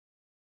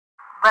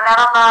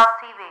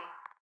Vanillalovvetv.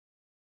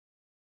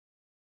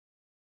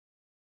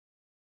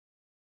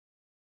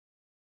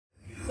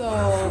 So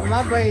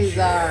my braids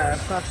are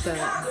fucked up.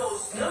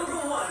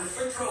 #1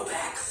 for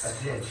throwbacks.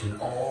 Attention,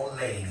 all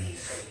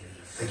ladies.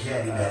 The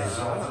Candyman is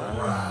on the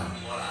run.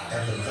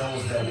 And for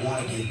those that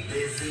want to get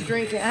busy,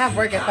 Drinking. I have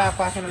work at 5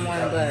 o'clock in the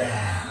morning, but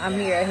I'm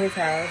here at his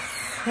house.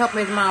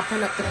 Helping his mom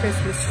put up the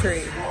Christmas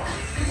tree.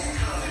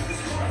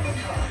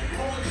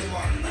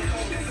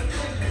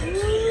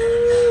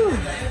 Woo.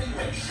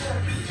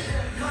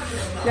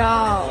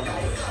 Y'all.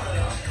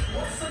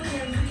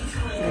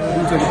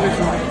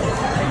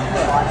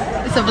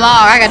 It's a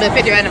vlog. I gotta do a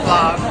picture and a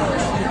vlog.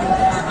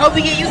 Hope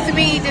you get used to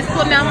me just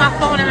putting out my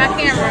phone and my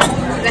camera.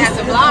 It has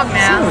a vlog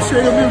now.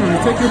 Share your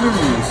memories. Take your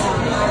memories.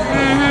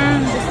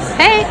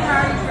 Hey.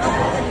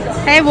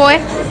 Hey, boy.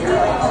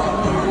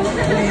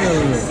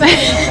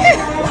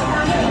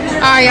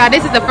 Alright, y'all.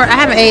 This is the first. I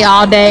haven't ate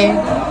all day.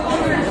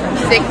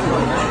 Sick.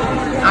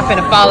 I'm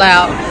finna fall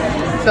out.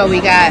 So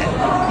we got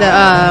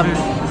the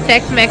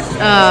Tex-Mex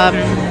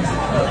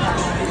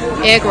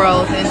egg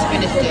rolls and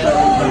spinach dip.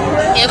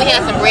 And we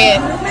had some bread,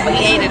 but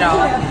he ate it all.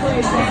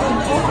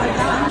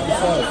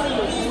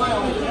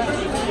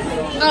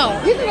 Oh,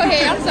 you can go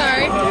ahead. I'm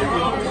sorry.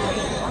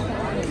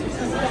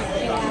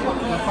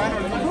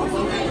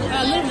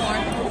 A little more.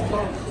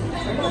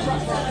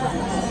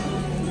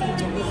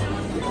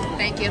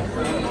 Thank you.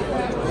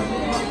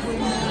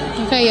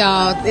 Okay,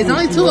 y'all. It's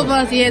only 2 of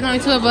us. Yeah, it's only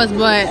 2 of us,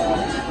 but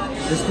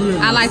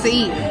I like to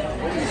eat.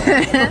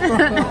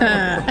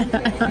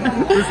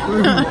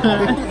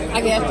 I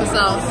get extra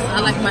sauce.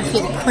 I like my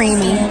shit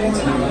creamy.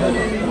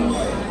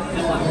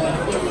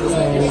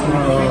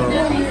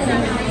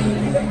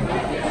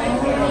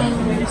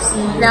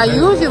 Now,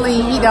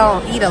 usually he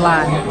don't eat a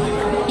lot.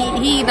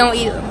 He don't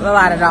eat a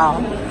lot at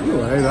all.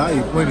 I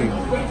eat plenty.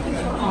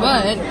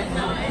 But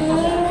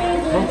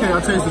okay,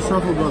 I'll taste the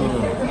truffle butter.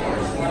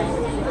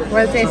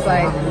 what it tastes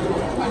like?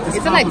 Is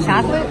it like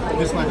chocolate?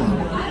 It's like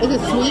Is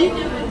it sweet?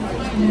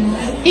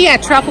 He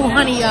had truffle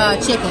honey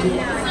chicken.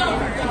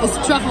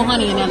 It's truffle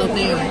honey in that little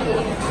thing.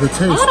 the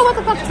taste. I don't know what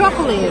the fuck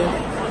truffle is.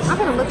 I'm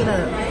gonna look it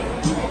up. I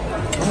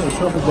think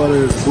truffle butter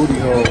is booty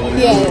hole.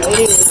 Yeah, it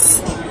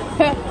is.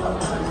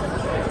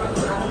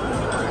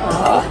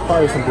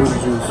 Probably some booty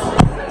juice.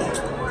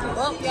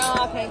 Well,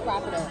 y'all, I can't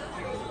crop it up.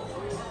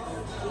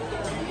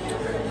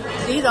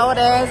 These old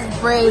ass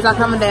braids are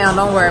coming down,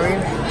 don't worry.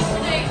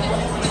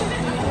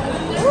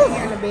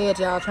 In the bed,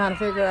 y'all, trying to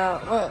figure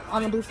out what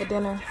I'm gonna do for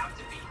dinner.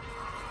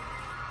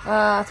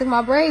 I took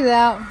my braids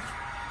out.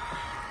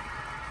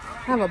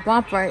 I have a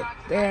bump right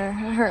there.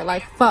 It hurt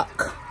like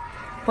fuck.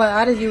 But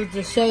I just used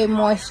the Shea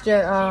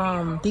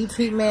Moisture deep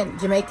treatment,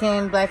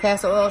 Jamaican black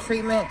castor oil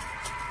treatment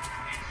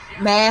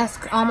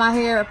mask on my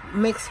hair,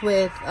 mixed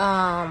with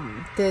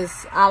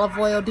this olive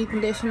oil deep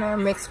conditioner,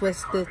 mixed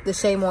with the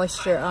Shea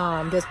Moisture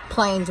just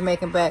plain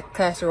Jamaican black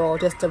castor oil,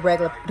 just the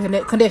regular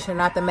conditioner,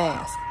 not the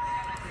mask.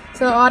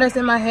 So all that's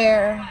in my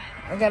hair.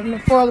 I got them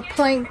for the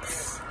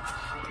planks.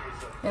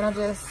 And I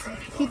just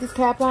keep this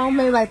cap on,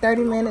 maybe like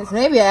 30 minutes,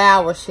 maybe an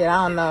hour, shit,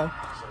 I don't know.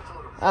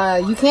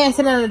 You can't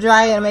sit in the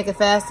dryer and make it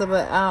faster,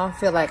 but I don't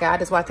feel like it. I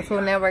just watch the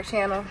Food Network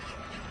channel.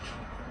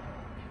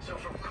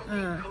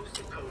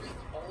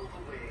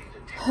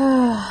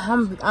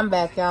 I'm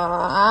back, y'all.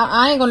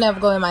 I ain't gonna never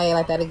go in my head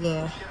like that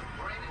again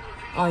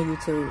on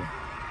YouTube.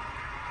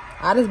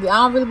 I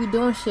don't really be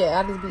doing shit.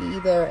 I just be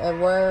either at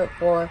work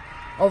or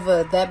over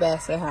at that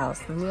bastard house.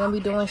 And we don't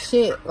be doing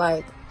shit.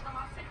 Like,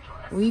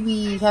 we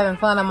be having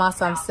fun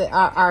amongst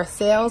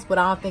ourselves, but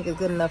I don't think it's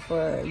good enough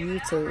for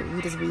YouTube.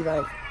 We just be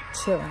like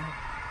chilling.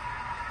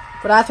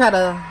 But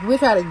we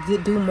try to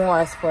do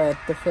more for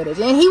the footage.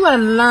 And he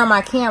want to learn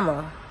my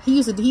camera.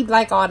 He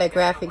like all that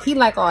graphic. He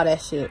like all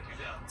that shit.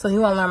 So he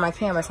want to learn my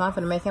camera. So I'm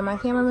finna make him my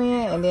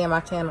cameraman, and then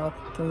my channel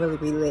can really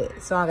be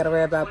lit. So I don't gotta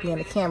worry about being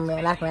the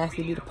cameraman. I can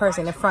actually be the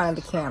person in front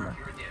of the camera.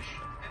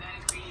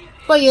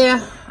 But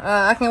yeah,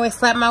 I can't wait to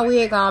slap my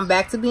wig on.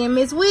 Back to being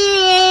Miss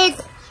Wig.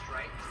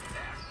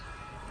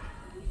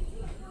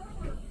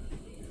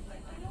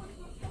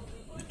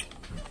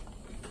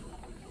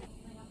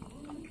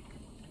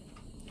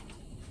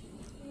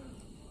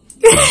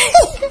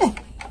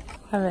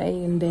 I haven't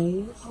eaten in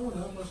days.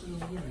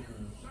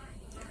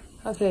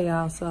 Okay,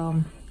 y'all,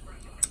 so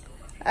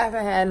I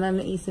haven't had nothing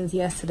to eat since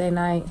yesterday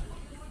night.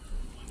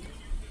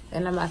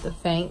 And I'm about to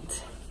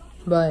faint.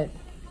 But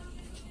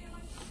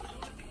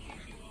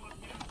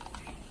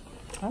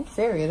I'm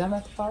serious, I'm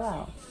about to fall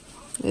out.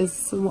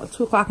 It's 2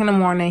 o'clock in the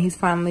morning. He's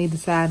finally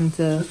deciding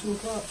to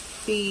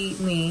feed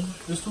me.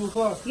 It's 2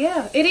 o'clock?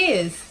 Yeah, it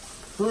is.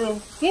 For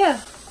real? Yeah.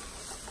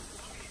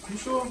 You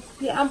sure?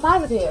 Yeah, I'm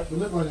positive. You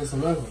look like it's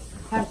 11.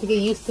 I have to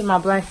get used to my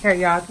black hair,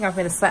 y'all. I think I'm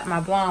gonna slap my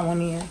blonde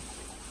one in.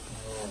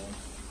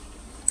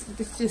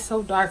 It's just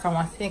so dark on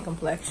my skin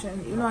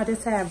complexion. You know, I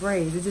just had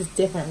braids. It's just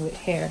different with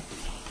hair.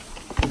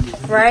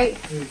 Right?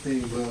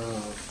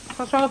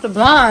 What's wrong with the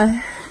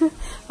blonde?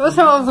 What's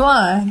wrong with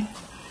blonde?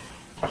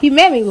 He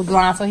met me with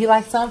blonde, so he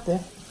liked something.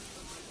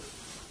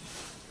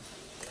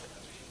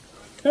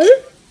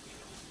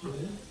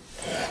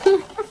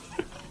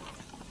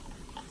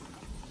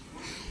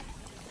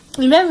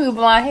 You met me with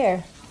blonde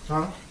hair.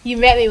 Huh? You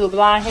met me with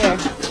blonde hair.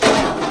 Didn't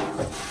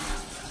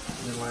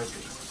like it.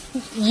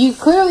 You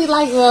clearly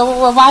like.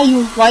 Well, why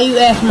you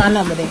ask my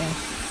number then?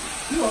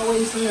 You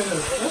always say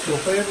that's your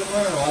favorite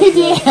line. You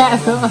did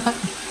ask my.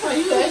 Why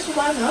you ask for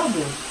my number?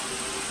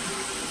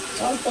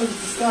 Why the fuck is the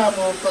style,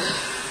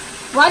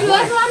 motherfucker? Why you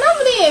ask my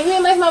number then? If you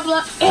didn't like my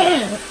blonde.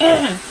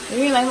 If you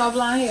didn't like my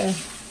blonde hair.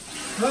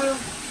 Huh?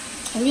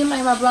 If you didn't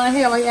like my blonde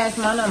hair, why you ask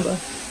my number?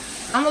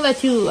 I'm gonna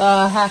let you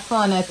have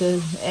fun at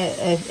the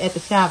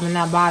shop and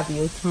not bother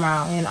you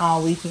tomorrow and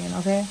all weekend,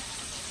 okay?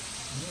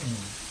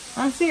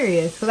 I'm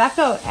serious, because I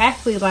felt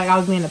actually like I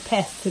was being a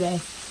pest today.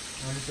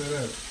 Why you say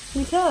that?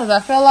 Because I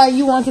felt like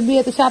you wanted to be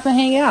at the shop and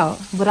hang out,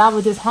 but I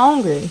was just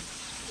hungry.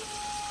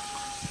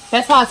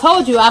 That's why I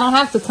told you I don't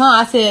have to come.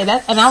 I said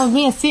that, and I was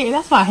being serious.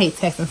 That's why I hate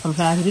texting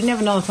sometimes. You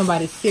never know if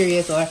somebody's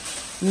serious or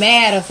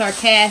mad or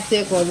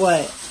sarcastic or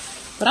what.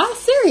 But I'm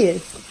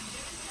serious.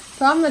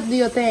 So I'm going to do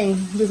your thing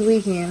this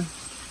weekend.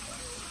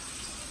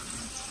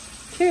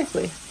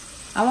 Seriously.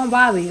 I won't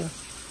bother you.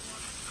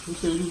 Who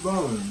said you was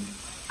bothering me?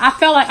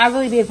 I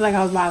really did feel like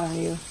I was bothering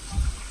you.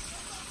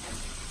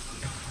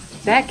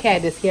 That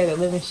cat just scared the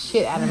living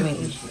shit out of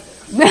me.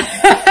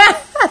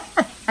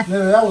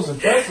 No, that was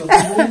impressive,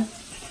 man.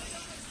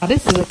 Oh,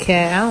 this is a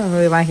cat. I don't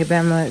really like it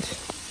that much.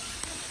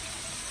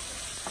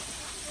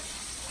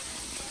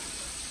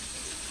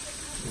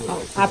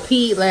 I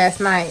peed last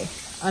night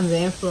under the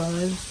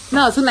influence.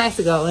 No, 2 nights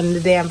ago, and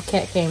the damn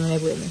cat came in there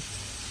with me.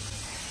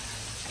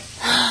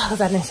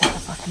 Because I didn't shut the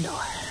fucking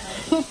door.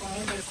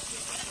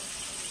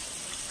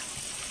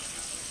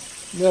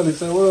 Nelly,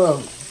 say what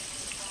up?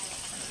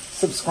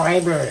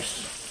 Subscribers.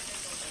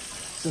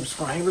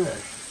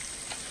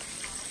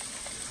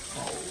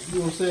 Oh, you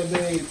gonna say,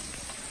 babe?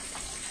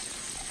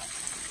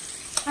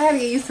 I had to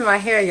get used to my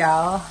hair,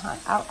 y'all.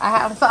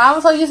 I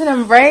was so used to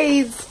them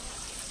braids.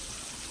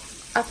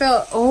 I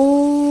felt,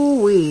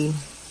 oh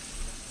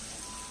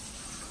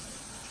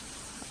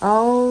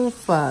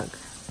fuck.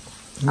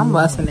 I'm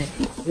busting it.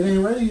 It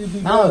ain't ready to be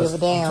I don't bust.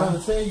 give a damn. I'm trying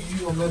to tell you, you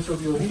gonna mess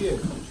up your head.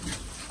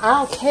 I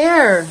don't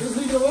care. Just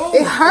leave it alone.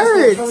 It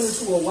hurts. It's gonna turn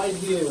into a white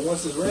head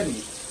once it's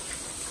ready.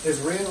 It's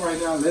red right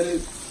now. Let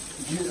it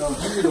get on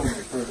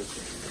it first.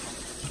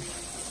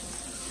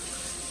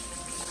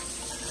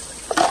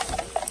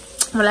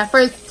 When I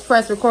first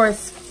pressed record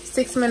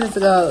 6 minutes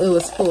ago, it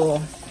was full.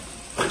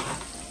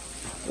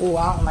 Ooh,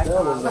 I don't like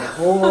That was a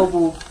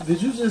horrible. Did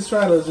you just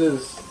try to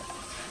just?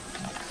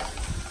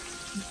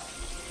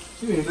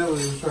 You ain't never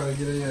even trying to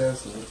get your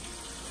ass up.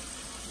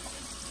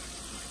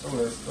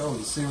 That was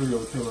a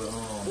serial killer.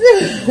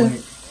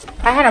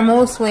 I had a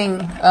mood swing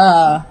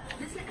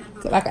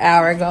like an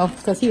hour ago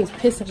because he was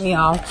pissing me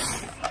off.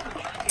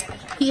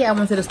 He had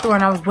went to the store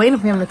and I was waiting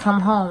for him to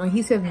come home, and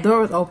he said the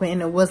door was open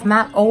and it was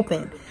not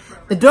open.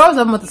 The door was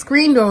open but the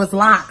screen door was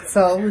locked,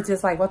 so it was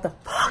just like, what the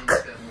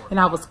fuck? And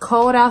I was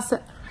cold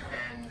outside.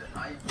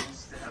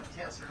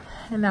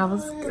 And I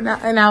was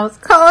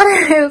cold.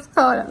 It was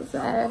cold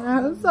outside. And I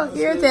was so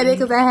irritated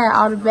because I had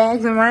all the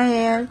bags in my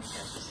hand.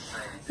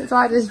 And so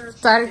I just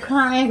started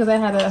crying because I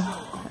had a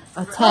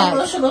attack.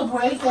 Emotional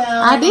breakdown.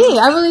 I did.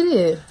 I really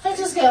did. I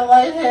just got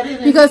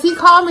lightheaded. Because he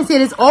called me and said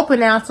it's open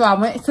now, so I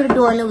went to the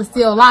door and it was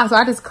still locked. So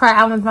I just cried.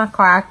 I went to my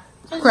car.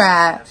 I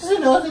cried. I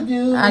didn't know what to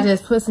do. I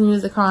just put some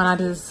music on. I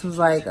just was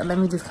like, let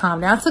me just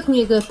calm down. It took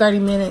me a good 30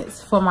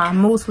 minutes for my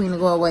mood swing to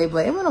go away,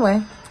 but it went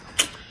away.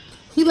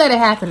 He let it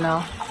happen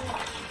though.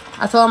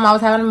 I told him I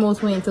was having a mood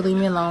swing to leave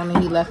me alone,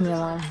 and he left me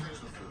alone.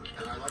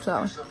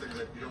 So.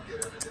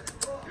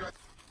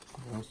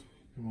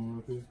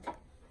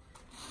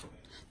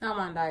 Now I'm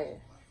on diet.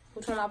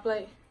 Which one I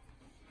plate?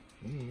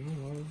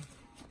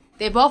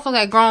 They both look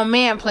like grown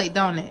man plate,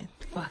 don't it?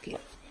 Fuck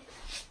it.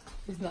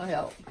 There's no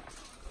help.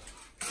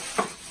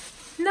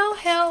 No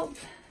help.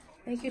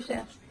 Thank you,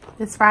 chef.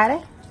 It's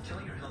Friday.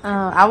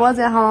 I was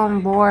at home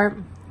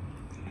bored.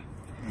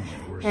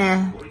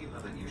 And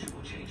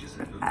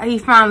he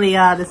finally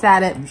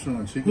decided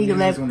he could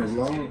let.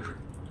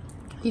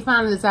 He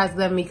finally decided to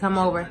let me come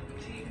over.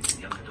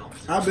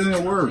 I've been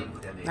at work.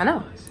 I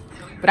know,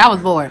 but I was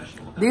bored.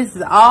 This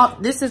is all.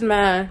 This is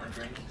mine.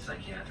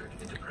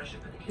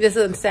 This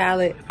is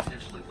salad,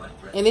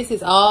 and this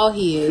is all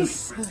his.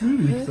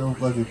 So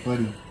fucking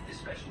funny.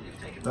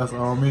 That's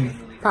all me.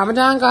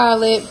 Parmesan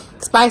garlic,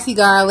 spicy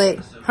garlic,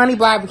 honey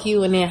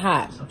barbecue, and then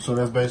hot. So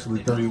that's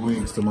basically 30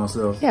 wings to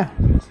myself. Yeah.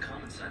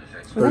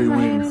 30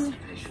 wings.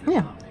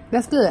 Yeah,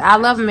 that's good. I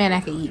love a man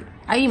that can eat.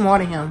 I eat more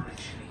than him.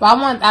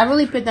 But I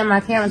really picked up my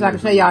camera so I can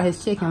show y'all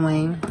his chicken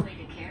wing.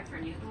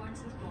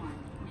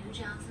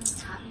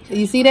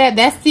 You see that?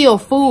 That's still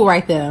food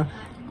right there.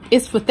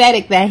 It's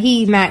pathetic that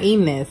he's not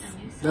eating this.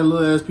 That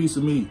little ass piece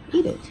of meat.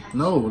 Eat it.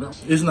 No,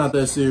 it's not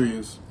that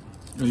serious.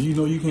 You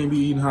know you can't be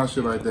eating hot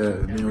shit like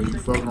that. You know you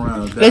fucking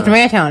around. There's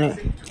ranch on it.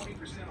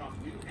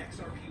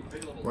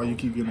 Why you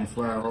keep getting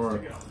fried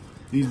hard?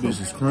 These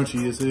bitches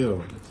crunchy as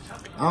hell.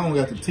 I don't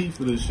got the teeth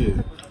for this shit.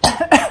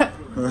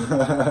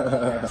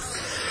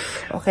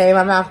 Okay,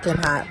 my mouth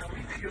getting hot.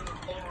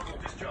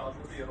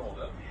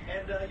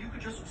 you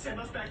could just send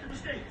us back to the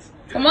States.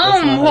 Come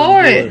on,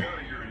 hold it.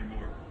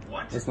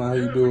 That's not how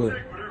you do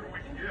it.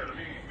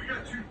 We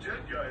got 2 dead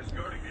guys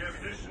guarding the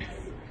ammunition.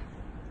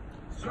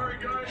 Sorry,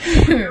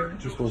 guys.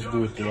 You're supposed to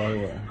do it the right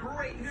way.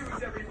 Great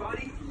news,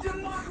 everybody.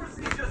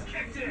 Democracy just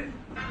kicked in.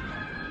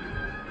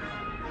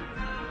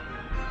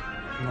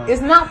 No.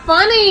 It's not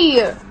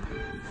funny.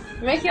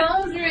 Make your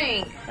own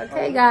drink.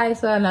 Okay, guys.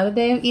 So another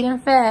day of eating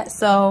fat.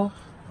 So,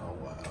 Oh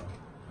wow.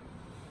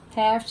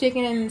 half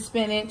chicken and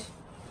spinach,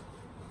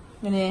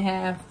 and then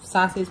half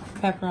sausage,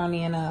 pepperoni,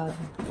 and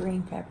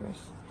green peppers.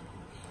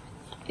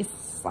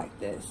 It's like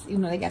this.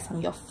 Even though they got some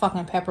of your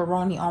fucking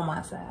pepperoni on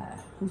my side.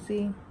 You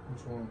see?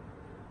 Which one?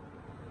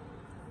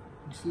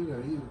 You see that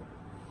either?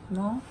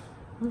 No?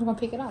 I'm just gonna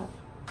pick it up.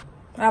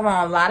 I have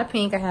on a lot of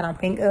pink. I had on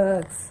pink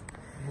Uggs.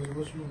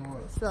 What you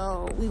want?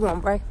 So we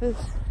want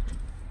breakfast.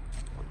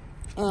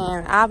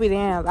 And I'll be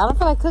damned. I don't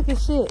feel like cooking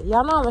shit.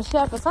 Y'all know I'm a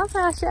chef, but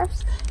sometimes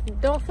chefs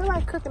don't feel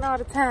like cooking all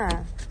the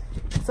time.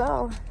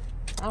 So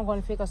I'm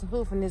going to pick up some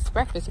food from this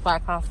breakfast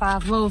spot called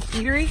Five Loaves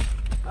Eatery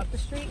up the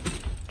street.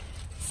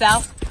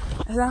 South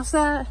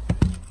side.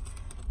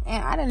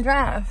 And I didn't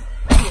drive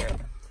here.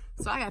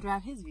 So I gotta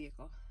drive his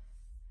vehicle.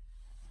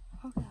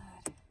 Oh God.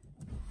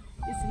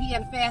 He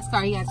had a fast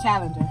car, he had a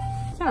Challenger.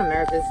 I'm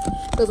nervous.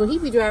 Because when he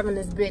be driving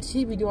this bitch,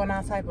 he be doing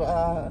all type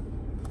of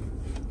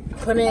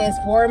putting in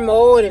sport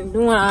mode and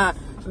doing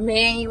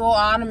manual,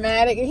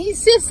 automatic, and he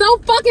sits so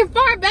fucking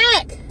far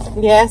back.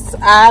 Yes,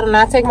 I do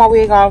not take my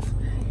wig off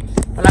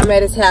when I'm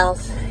at his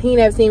house. He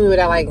never seen me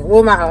without like,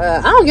 well, my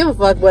I don't give a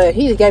fuck, but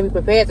he just got me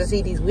prepared to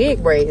see these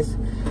wig braids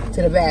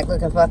to the back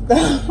looking fucked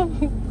up.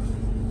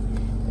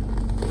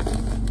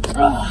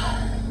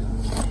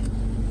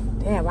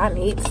 Damn, I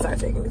need to start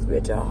taking this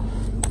bitch off.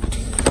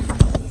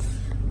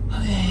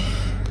 Okay.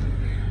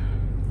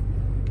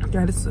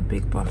 Yeah, this is a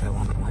big buck at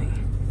one point.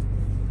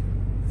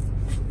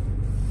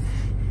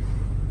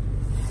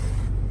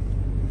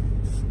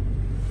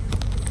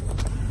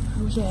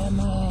 Who's that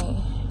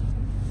man?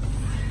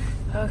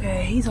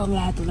 Okay, he told me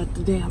I had to let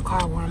the damn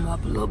car warm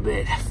up a little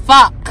bit.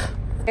 Fuck!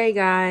 Hey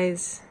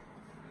guys,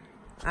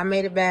 I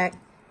made it back.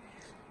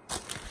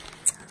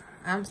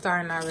 I'm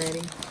starting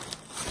already.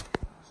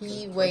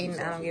 He waiting,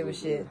 I don't give a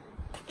shit.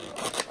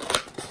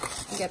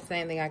 He got the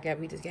same thing I got,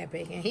 we just got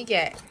bacon. He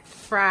got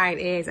fried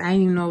eggs. I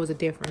didn't even know it was a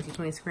difference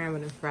between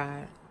scrambled and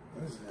fried.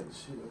 I just had the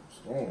shit up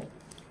strong.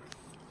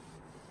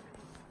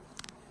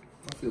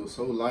 I feel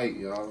so light,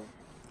 y'all.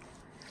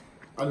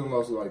 I done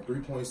lost like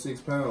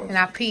 3.6 pounds. And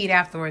I peed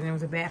afterwards and it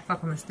was a bad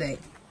fucking mistake.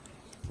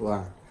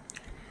 Why?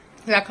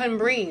 Because I couldn't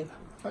breathe.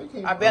 How you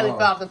can't- I barely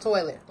fell off the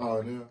toilet.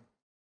 Oh, yeah.